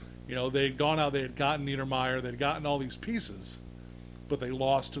 Yep. They had gone out, they had gotten Niedermeyer, they'd gotten all these pieces, but they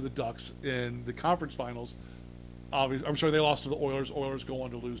lost to the Ducks in the conference finals. They lost to the Oilers. Oilers go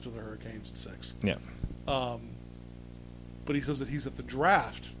on to lose to the Hurricanes in 6. Yeah. But he says that he's at the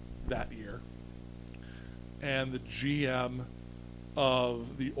draft that year, and the GM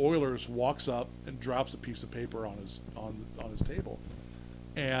of the Oilers walks up and drops a piece of paper on his table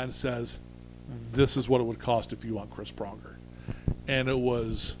and says, "This is what it would cost if you want Chris Pronger." And it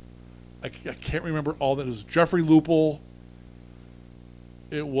was, I can't remember all that. It was Jeffrey Lupul.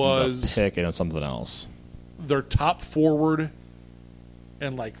 It was the pick and something else. Their top forward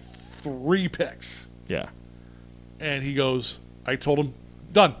and 3 picks. Yeah. And he goes, I told him,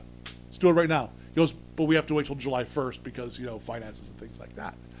 done. Let's do it right now. He goes, but we have to wait till July 1st because, finances and things like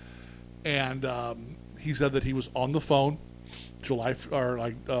that. And he said that he was on the phone July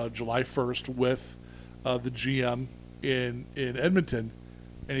 1st with the GM in Edmonton,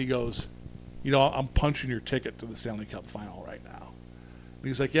 and he goes, I'm punching your ticket to the Stanley Cup final right now. And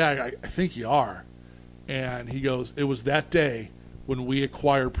he's like, yeah, I think you are. And he goes, it was that day when we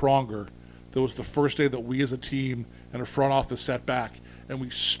acquired Pronger that was the first day that we as a team and a front office set back, and we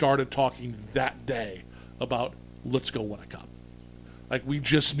started talking that day about let's go win a cup. Like, we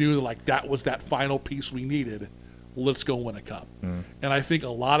just knew that was that final piece we needed. Let's go win a cup. And I think a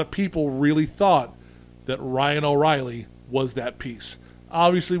lot of people really thought that Ryan O'Reilly was that piece.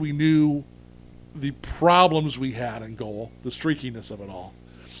 Obviously, we knew the problems we had in goal, the streakiness of it all.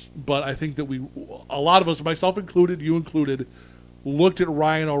 But I think that a lot of us, myself included, you included, looked at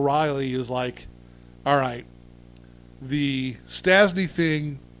Ryan O'Reilly as like, all right, the Stastny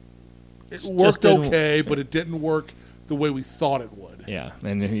thing, it worked okay, but it didn't work the way we thought it would. Yeah,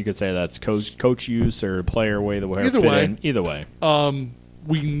 and you could say that's coach use or player way, either way.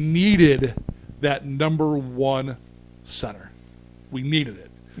 We needed that number one center. We needed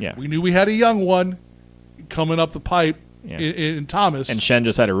it. Yeah. We knew we had a young one coming up the pipe in Thomas. And Shen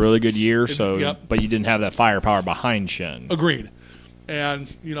just had a really good year, but you didn't have that firepower behind Shen. Agreed.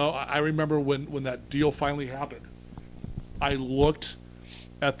 And, I remember when that deal finally happened, I looked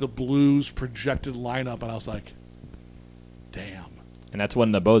at the Blues' projected lineup, and I was like, damn. And that's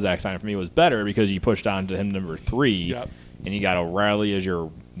when the Bozak sign for me was better because you pushed on to him number 3, and you got O'Reilly as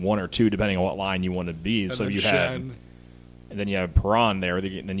your 1 or 2, depending on what line you wanted to be. And so you Shen. had, and then you have Perron there.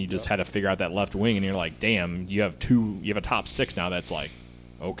 And then you just had to figure out that left wing, and you're like, damn, you have a top 6 now. That's like,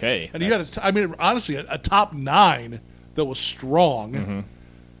 okay. And you got honestly, a top 9 that was strong. Mm-hmm.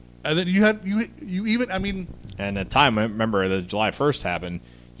 And then you had you even. And at the time, I remember the July 1st happened.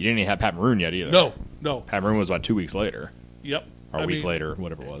 You didn't even have Pat Maroon yet either. No. Pat Maroon was about 2 weeks later. Yep. Or a week later,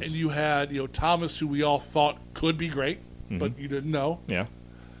 whatever it was. And you had, Thomas, who we all thought could be great, but you didn't know. Yeah.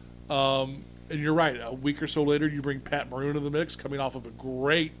 And you're right. A week or so later, you bring Pat Maroon in the mix, coming off of a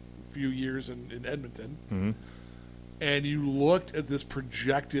great few years in Edmonton. Mm-hmm. And you looked at this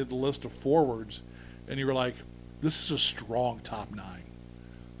projected list of forwards, and you were like, this is a strong top 9.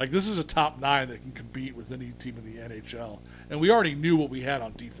 Like, this is a top 9 that can compete with any team in the NHL. And we already knew what we had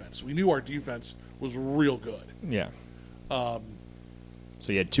on defense. We knew our defense was real good. Yeah.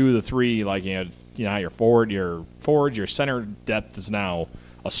 So you had 2 of the 3, like you had your forward, your center depth is now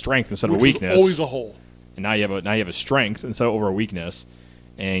a strength instead of a weakness. Always a hole. And now you have a strength instead of over a weakness,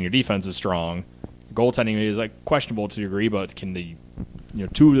 and your defense is strong. Goaltending is like questionable to a degree, but can the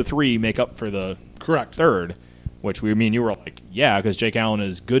 2 of the 3 make up for the correct third? Which you were like, yeah, because Jake Allen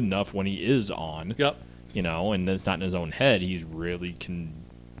is good enough when he is on. Yep. And it's not in his own head. He's really can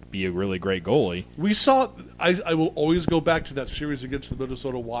be a really great goalie. We saw. I will always go back to that series against the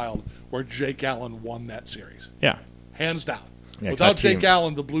Minnesota Wild where Jake Allen won that series. Yeah, hands down. Yeah, without Jake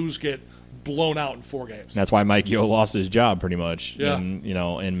Allen, the Blues get blown out in 4 games. That's why Mike Yeo lost his job pretty much. Yeah.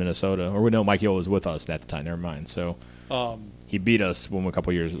 in Minnesota. Or we know Mike Yeo was with us at the time. Never mind. So he beat us a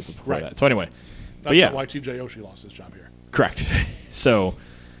couple years before that. So anyway, that's why TJ Oshie lost his job here. Correct. So.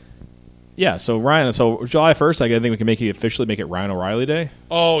 Yeah, so Ryan. So July 1st, I think we can officially make it Ryan O'Reilly Day.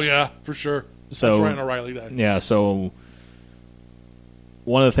 Oh yeah, for sure. So that's Ryan O'Reilly Day. Yeah. So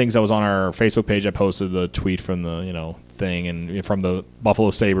one of the things that was on our Facebook page, I posted the tweet from the thing and from the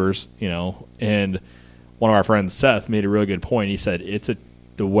Buffalo Sabres, and one of our friends Seth made a really good point. He said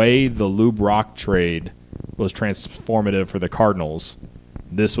the way the Lou Brock trade was transformative for the Cardinals.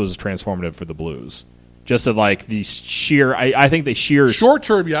 This was transformative for the Blues. Just the sheer, I think the sheer short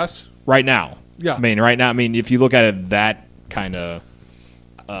term, yes. Right now. Yeah. Right now, if you look at it that kind of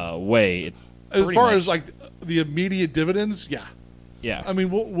way. As far as the immediate dividends, yeah. Yeah.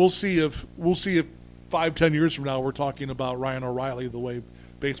 We'll see if 5-10 years from now we're talking about Ryan O'Reilly the way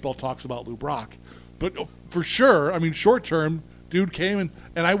baseball talks about Lou Brock. But for sure, short term, dude came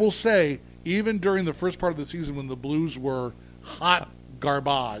and I will say, even during the first part of the season when the Blues were hot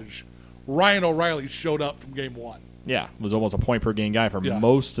garbage, Ryan O'Reilly showed up from game 1. Yeah, was almost a point per game guy for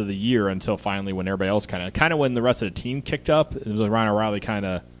most of the year until finally when everybody else kind of when the rest of the team kicked up, it was like Ryan O'Reilly kind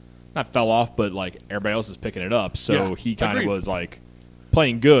of not fell off, but everybody else is picking it up. So he kind of was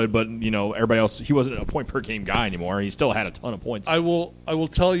playing good, but everybody else, he wasn't a point per game guy anymore. He still had a ton of points. I will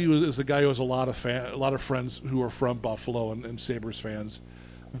tell you as a guy who has a lot of friends who are from Buffalo and Sabres fans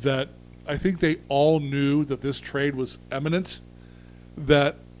that I think they all knew that this trade was imminent,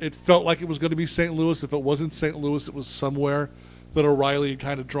 that it felt like it was going to be St. Louis. If it wasn't St. Louis, it was somewhere that O'Reilly had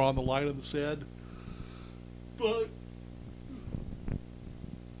kind of drawn the line in the sand. But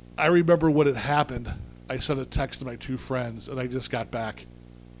I remember when it happened, I sent a text to my 2 friends, and I just got back,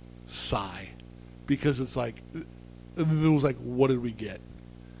 sigh. Because it's it was what did we get?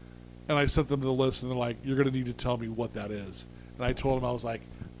 And I sent them the list, and they're like, "You're going to need to tell me what that is." And I told them, I was like,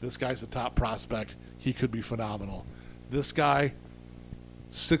 "This guy's the top prospect. He could be phenomenal. This guy,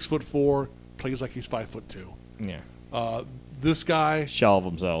 6'4", plays like he's 5'2". Yeah. This guy, Shell of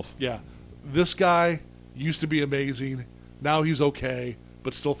himself. yeah, this guy used to be amazing. Now he's okay,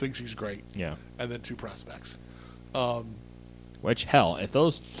 but still thinks he's great." Yeah. And then 2 prospects. Which, hell, if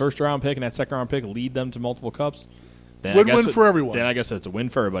those first-round pick and that second-round pick lead them to multiple cups, then Win-win for everyone. Then I guess it's a win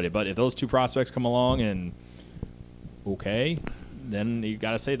for everybody. But if those 2 prospects come along and then you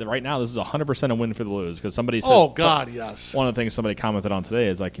got to say that right now this is 100% a win for the Blues because somebody said. Oh God, yes. One of the things somebody commented on today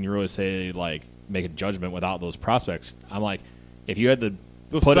is like, can you really say like make a judgment without those prospects? I'm like, if you had the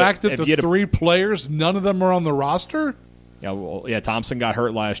fact that the 3 players, none of them are on the roster. Yeah, Thompson got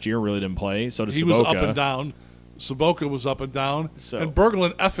hurt last year, really didn't play. So did He Sobotka. was up and down. Sobotka was up and down. So- And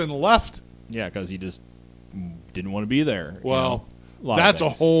Berglund effing left. Yeah, because he just didn't want to be there. Well, lot of that's a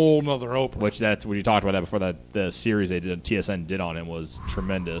things. whole nother opener. Which that's what you talked about that before that the series they did TSN did on him was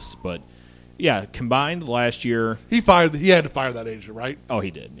tremendous. But yeah, combined last year. He had to fire that agent, right? Oh,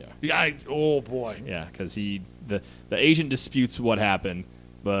 he did. Yeah, Oh boy. yeah, because the agent disputes what happened,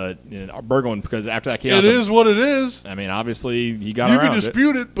 but Berglund because after that came out, It is what it is. I mean, obviously he got You around can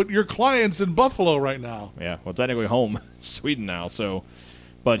dispute it, but your client's in Buffalo right now. Yeah, well, technically home, Sweden now. So,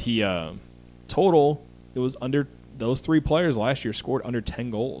 but he total it was under those 3 players last year scored under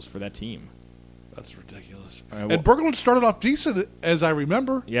 10 goals for that team. That's ridiculous. All right, And Berglund started off decent, as I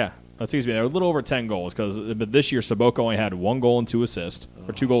remember. Yeah, excuse me, they were a little over 10 goals but this year Sobotka only had 1 goal and 2 assists,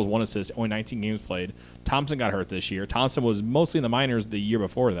 or 2 goals, 1 assist, only 19 games played. Thompson got hurt this year. Thompson was mostly in the minors the year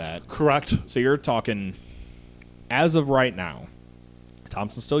before that. Correct. So you're talking, as of right now,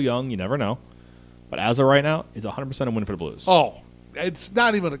 Thompson's still young, you never know, but as of right now, it's 100% a win for the Blues. Oh, it's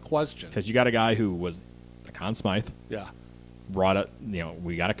not even a question. Because you got a guy who was a Conn Smythe, Yeah. brought it,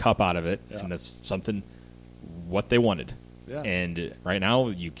 we got a cup out of it, Yeah. and that's something what they wanted. Yeah. And right now,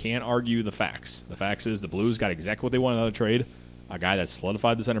 you can't argue the facts. The facts is the Blues got exactly what they wanted out of the trade. A guy that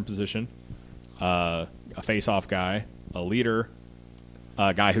solidified the center position, a face-off guy, a leader,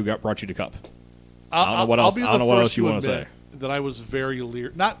 a guy who brought you to cup. I don't know what else. I'll be I don't know what the else first you to want to say. admit that I was very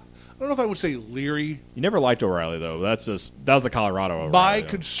leery. I don't know if I would say leery. You never liked O'Reilly though. That was the Colorado O'Reilly. My though.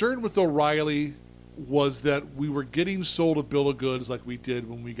 concern with O'Reilly was that we were getting sold a bill of goods like we did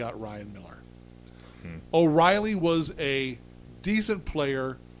when we got Ryan Miller. O'Reilly was a decent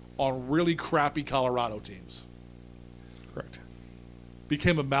player on really crappy Colorado teams. Correct.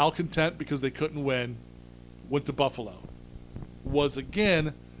 Became a malcontent because they couldn't win. Went to Buffalo. Was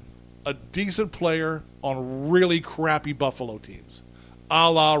again a decent player on really crappy Buffalo teams, a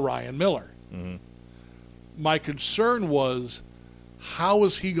la Ryan Miller. My concern was, how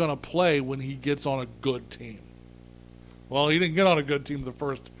is he going to play when he gets on a good team? Well, he didn't get on a good team the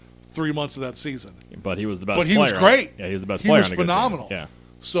first 3 months of that season. But he was the best But he player. was great. Yeah, he was the best He player was on a good team. phenomenal. Yeah.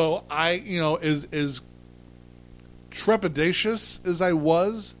 So as trepidatious as I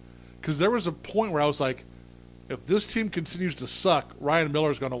was, because there was a point where I was like, if this team continues to suck, Ryan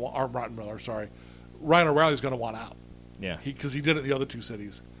O'Reilly's going to want out. Yeah. Because he did it in the other 2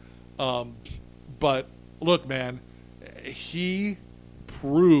 cities. But look, man, he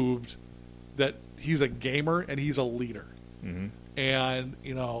proved that he's a gamer and he's a leader. And,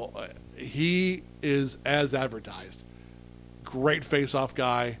 he is as advertised. Great face-off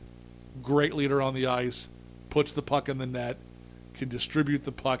guy, great leader on the ice, puts the puck in the net, can distribute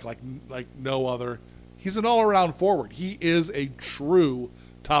the puck like no other. He's an all-around forward. He is a true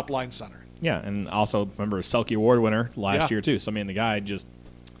top-line center. Yeah, and also remember Selke Award winner last year too. So I mean, the guy just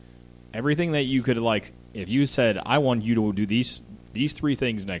everything that you could if you said, I want you to do these 3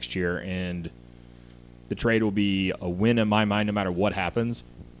 things next year, and the trade will be a win in my mind no matter what happens.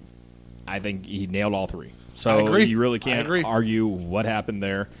 I think he nailed all 3. So I agree. you really can't argue what happened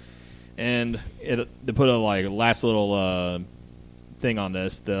there. And to put a last little thing on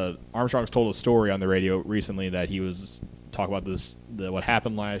this, the Armstrong's told a story on the radio recently that he was talking about what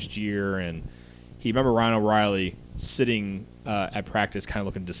happened last year, and he remember Ryan O'Reilly sitting at practice kind of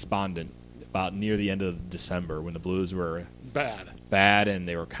looking despondent about near the end of December when the Blues were bad and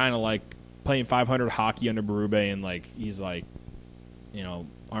they were kind of playing 500 hockey under Berube, and he's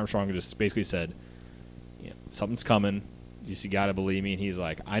Armstrong just basically said, something's coming, you got to believe me, and he's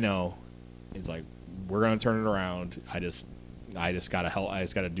like, I know. He's like, we're going to turn it around. I just got to help. I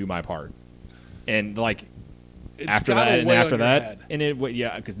just got to do my part. And after that,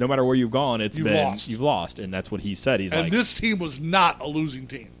 because no matter where you've gone, you've lost, and that's what he said. He's this team was not a losing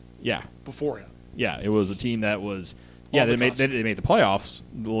team. Yeah, beforehand. Yeah, it was a team that was. Yeah, they made the playoffs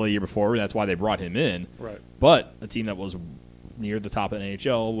the year before. That's why they brought him in. Right. But a team that was near the top of the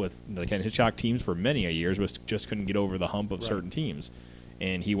NHL with the Ken Hitchcock teams for many a years, was just couldn't get over the hump of certain teams,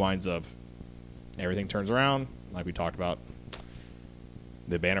 and he winds up. Everything turns around, like we talked about.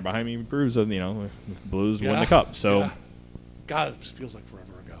 The banner behind me proves that Blues win the cup. So, God, it feels like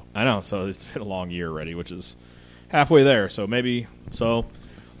forever ago. I know. So it's been a long year already, which is halfway there. So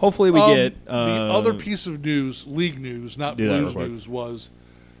hopefully we get the other piece of news, league news, not Blues news, was: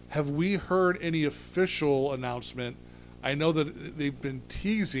 have we heard any official announcement? I know that they've been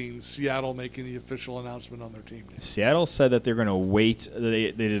teasing Seattle making the official announcement on their team name. Seattle said that they're going to wait.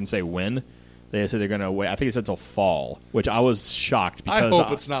 They didn't say when. They said they're going to wait. I think it said until fall, which I was shocked because I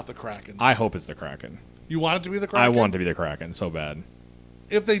hope it's not the Kraken. I hope it's the Kraken. You want it to be the Kraken? I want it to be the Kraken so bad.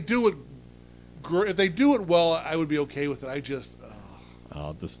 If they do it well, I would be okay with it. I just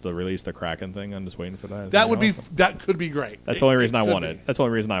the release the Kraken thing. I'm just waiting for that. That could be great. That's the only reason I want it. That's the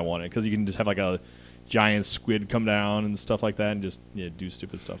only reason I want it, because you can just have like a giant squid come down and stuff like that, and just do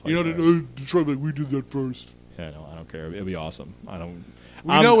stupid stuff like that. Detroit, we did that first. Yeah, no, I don't care. It'll be awesome.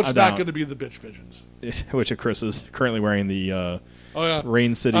 We know it's not going to be the bitch pigeons. Which Chris is currently wearing the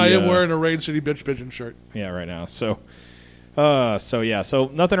Rain City. I am wearing a Rain City bitch pigeon shirt. Yeah, right now. So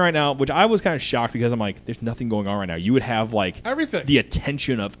nothing right now, which I was kind of shocked because I'm like, there's nothing going on right now. You would have like everything, the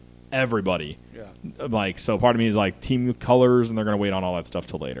attention of everybody. Yeah. Like, so part of me is like team colors, and they're going to wait on all that stuff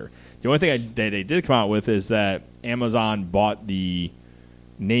till later. The only thing they did come out with is that Amazon bought the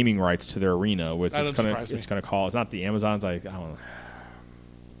naming rights to their arena, which it's going to call. It's not the Amazons. I don't know.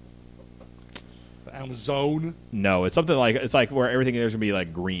 Amazon? No, it's something like where everything there's gonna be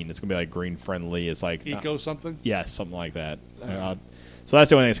like green. It's gonna be like green friendly. It's like eco something. Yes, something like that. So that's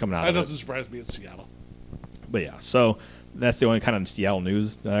the only thing that's coming out. That doesn't surprise me in Seattle. But yeah, so that's the only kind of Seattle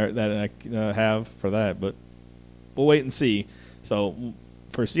news that I have for that. But we'll wait and see. So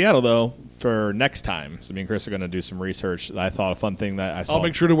for Seattle though, for next time, so me and Chris are going to do some research. I thought a fun thing that I saw. I'll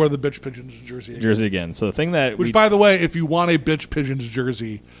make sure to wear the bitch pigeons jersey again. So the thing that by the way, if you want a bitch pigeons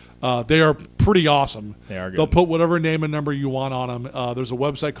jersey. They are pretty awesome. They are good. They'll put whatever name and number you want on them. There's a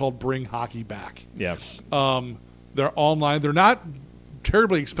website called Bring Hockey Back. Yeah. They're online. They're not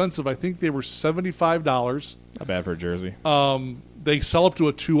terribly expensive. I think they were $75. Not bad for a jersey. They sell up to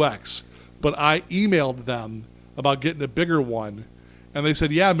a 2X. But I emailed them about getting a bigger one. And they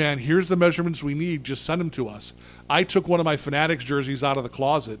said, yeah, man, here's the measurements we need. Just send them to us. I took one of my Fanatics jerseys out of the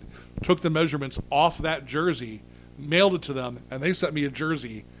closet, took the measurements off that jersey, mailed it to them, and they sent me a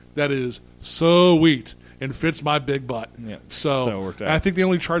jersey that is sweet and fits my big butt. Yeah. So it worked out. I think they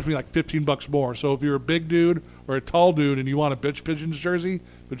only charged me like $15 more. So if you're a big dude or a tall dude and you want a bitch pigeons jersey,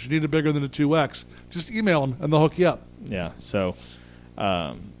 but you need it bigger than a 2X, just email them and they'll hook you up. Yeah. So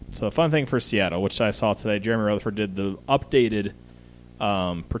a fun thing for Seattle, which I saw today, Jeremy Rutherford did the updated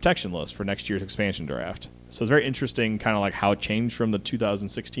protection list for next year's expansion draft. So it's very interesting, kind of like how it changed from the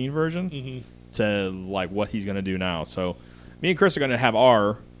 2016 version to like what he's going to do now. So me and Chris are going to have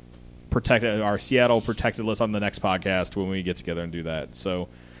our Seattle protected list on the next podcast when we get together and do that. So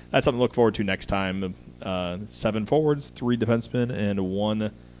that's something to look forward to next time. 7 forwards, 3 defensemen, and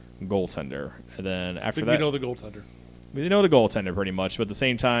 1 goaltender. And then after that, we know the goaltender. We know the goaltender pretty much, but at the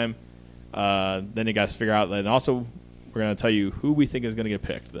same time, then you guys figure out. And also, we're going to tell you who we think is going to get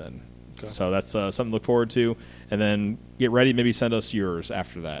picked then. Okay. So that's something to look forward to. And then get ready, maybe send us yours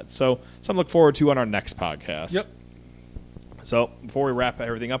after that. So something to look forward to on our next podcast. Yep. So before we wrap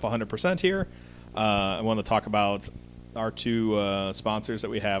everything up 100% here, I want to talk about our 2 sponsors that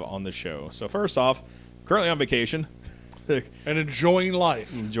we have on the show. So first off, currently on vacation. And enjoying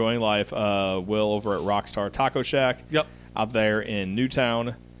life. Will over at Rockstar Taco Shack. Yep. Out there in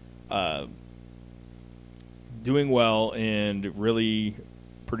Newtown. Doing well and really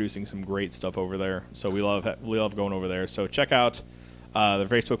producing some great stuff over there. So we love going over there. So check out their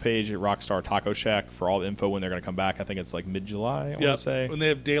Facebook page at Rockstar Taco Shack for all the info when they're going to come back. I think it's like mid-July, I want to say. And they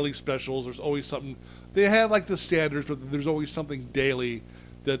have daily specials. There's always something. They have like the standards, but there's always something daily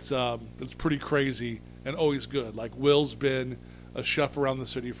that's pretty crazy and always good. Like Will's been a chef around the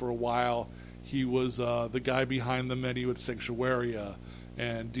city for a while. He was the guy behind the menu at Sanctuaria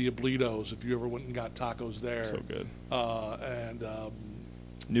and Diablitos, if you ever went and got tacos there. So good. And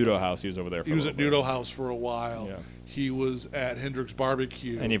Nudo House, he was over there for He was at Nudo House for a while. Yeah. He was at Hendrick's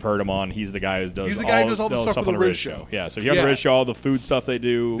Barbecue. And you've heard him on. He's the guy who does all the stuff for the Riz Show. Yeah, so if you're on the Riz Show, all the food stuff they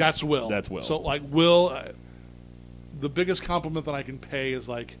do. That's Will. So, like, Will, the biggest compliment that I can pay is,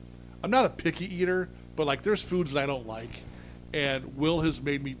 like, I'm not a picky eater, but, like, there's foods that I don't like. And Will has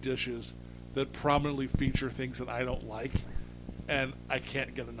made me dishes that prominently feature things that I don't like. And I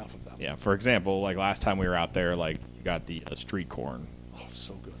can't get enough of them. Yeah, for example, like last time we were out there, like, you got the street corn. Oh,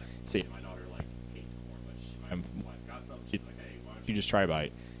 so good. See, my daughter, like, hates corn, but my wife got some. She's like, hey, You just try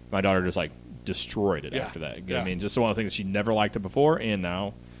bite. My daughter just like destroyed it after that. Yeah. I mean, just one of the things that she never liked it before, and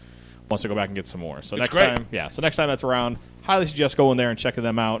now wants to go back and get some more. So It's next great. time, So next time that's around, highly suggest going there and checking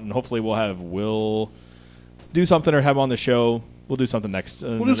them out, and hopefully we'll do something or have them on the show. We'll do something next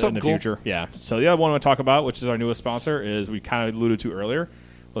in do the something cool. future. Yeah. So the other one I want to talk about, which is our newest sponsor, is we kind of alluded to earlier,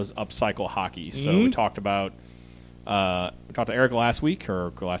 was Upcycle Hockey. So we talked about we talked to Eric last week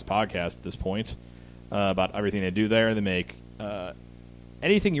or last podcast at this point about everything they do there. They make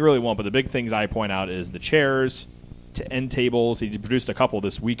anything you really want, but the big things I point out is the chairs to end tables. He produced a couple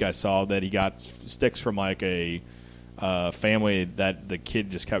this week. I saw that he got sticks from like a family that the kid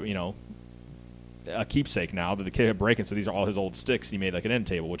just kept, a keepsake now that the kid had breaking. So these are all his old sticks. He made like an end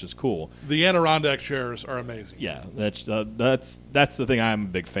table, which is cool. The Adirondack chairs are amazing. Yeah, that's the thing I'm a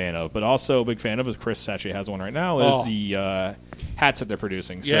big fan of. But also a big fan of is Chris actually has one right now. Is the hats that they're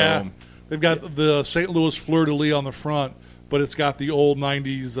producing. So, Yeah, they've got the St. Louis Fleur de Lis on the front, but it's got the old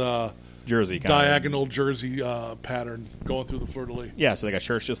 '90s jersey kind diagonal jersey pattern going through the Fleur de Lis. Yeah, so they got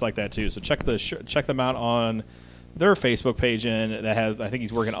shirts just like that too. So check them out on their Facebook page, and that has, I think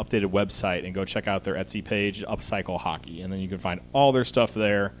he's working an updated website, and go check out their Etsy page, Upcycle Hockey, and then you can find all their stuff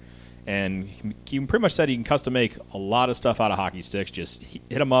there. And he pretty much said he can custom make a lot of stuff out of hockey sticks. Just hit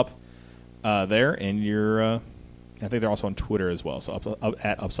them up there, and you're. I think they're also on Twitter as well, so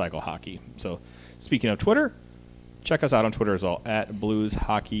at Upcycle Hockey. So speaking of Twitter, check us out on Twitter as well, at Blues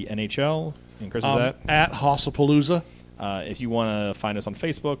Hockey NHL. And Chris is at Hossapalooza. If you want to find us on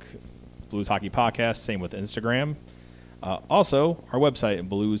Facebook, Blues Hockey Podcast, same with Instagram. Also, our website,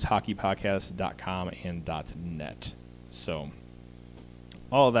 blueshockeypodcast.com and .net. So,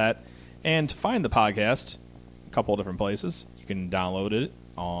 all of that. And to find the podcast, a couple of different places. You can download it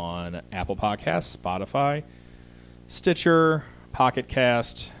on Apple Podcasts, Spotify, Stitcher, Pocket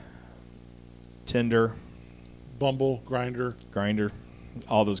Cast, Tinder, Bumble, Grindr,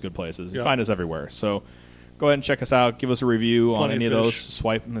 all those good places. You Yep. find us everywhere. So go ahead and check us out. Give us a review on Plenty any of of those. fish.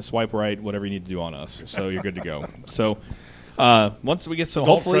 Swipe right, whatever you need to do on us. So you're good to go. So once we get some,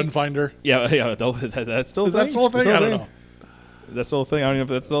 Adult hopefully, Friend Finder. that's still a Is thing. that still a thing? I don't know. That's still a thing. I don't know if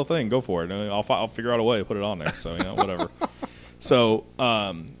that's still a thing. Go for it. I'll figure out a way to put it on there. So whatever. So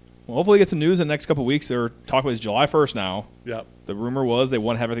hopefully get some news in the next couple of weeks. They're talking about July 1st now. Yep. The rumor was they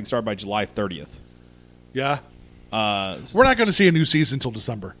want to have everything started by July 30th. Yeah. We're not going to see a new season until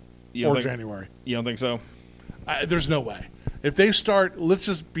December or January. You don't think so? There's no way. If they start, let's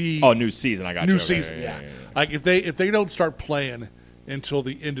just be New season. I got new you. Okay, season. Yeah. Like if they don't start playing until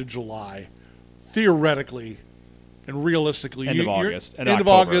the end of July, theoretically and realistically, End of August. End of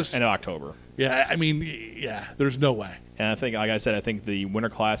August. End of October. Yeah. I mean, yeah. There's no way. And I think, like I said, the Winter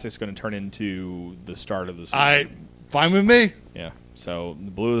Classic is going to turn into the start of the season. Fine with me. Yeah. So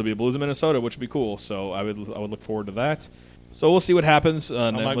the Blues will be Blues of Minnesota, which would be cool. So I would look forward to that. So we'll see what happens.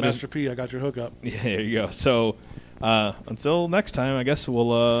 I'm like Master P. I got your hookup. Yeah, there you go. So until next time, I guess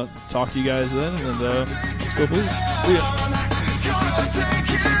we'll talk to you guys then, and let's go Blues. See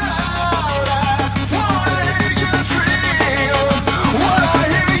ya.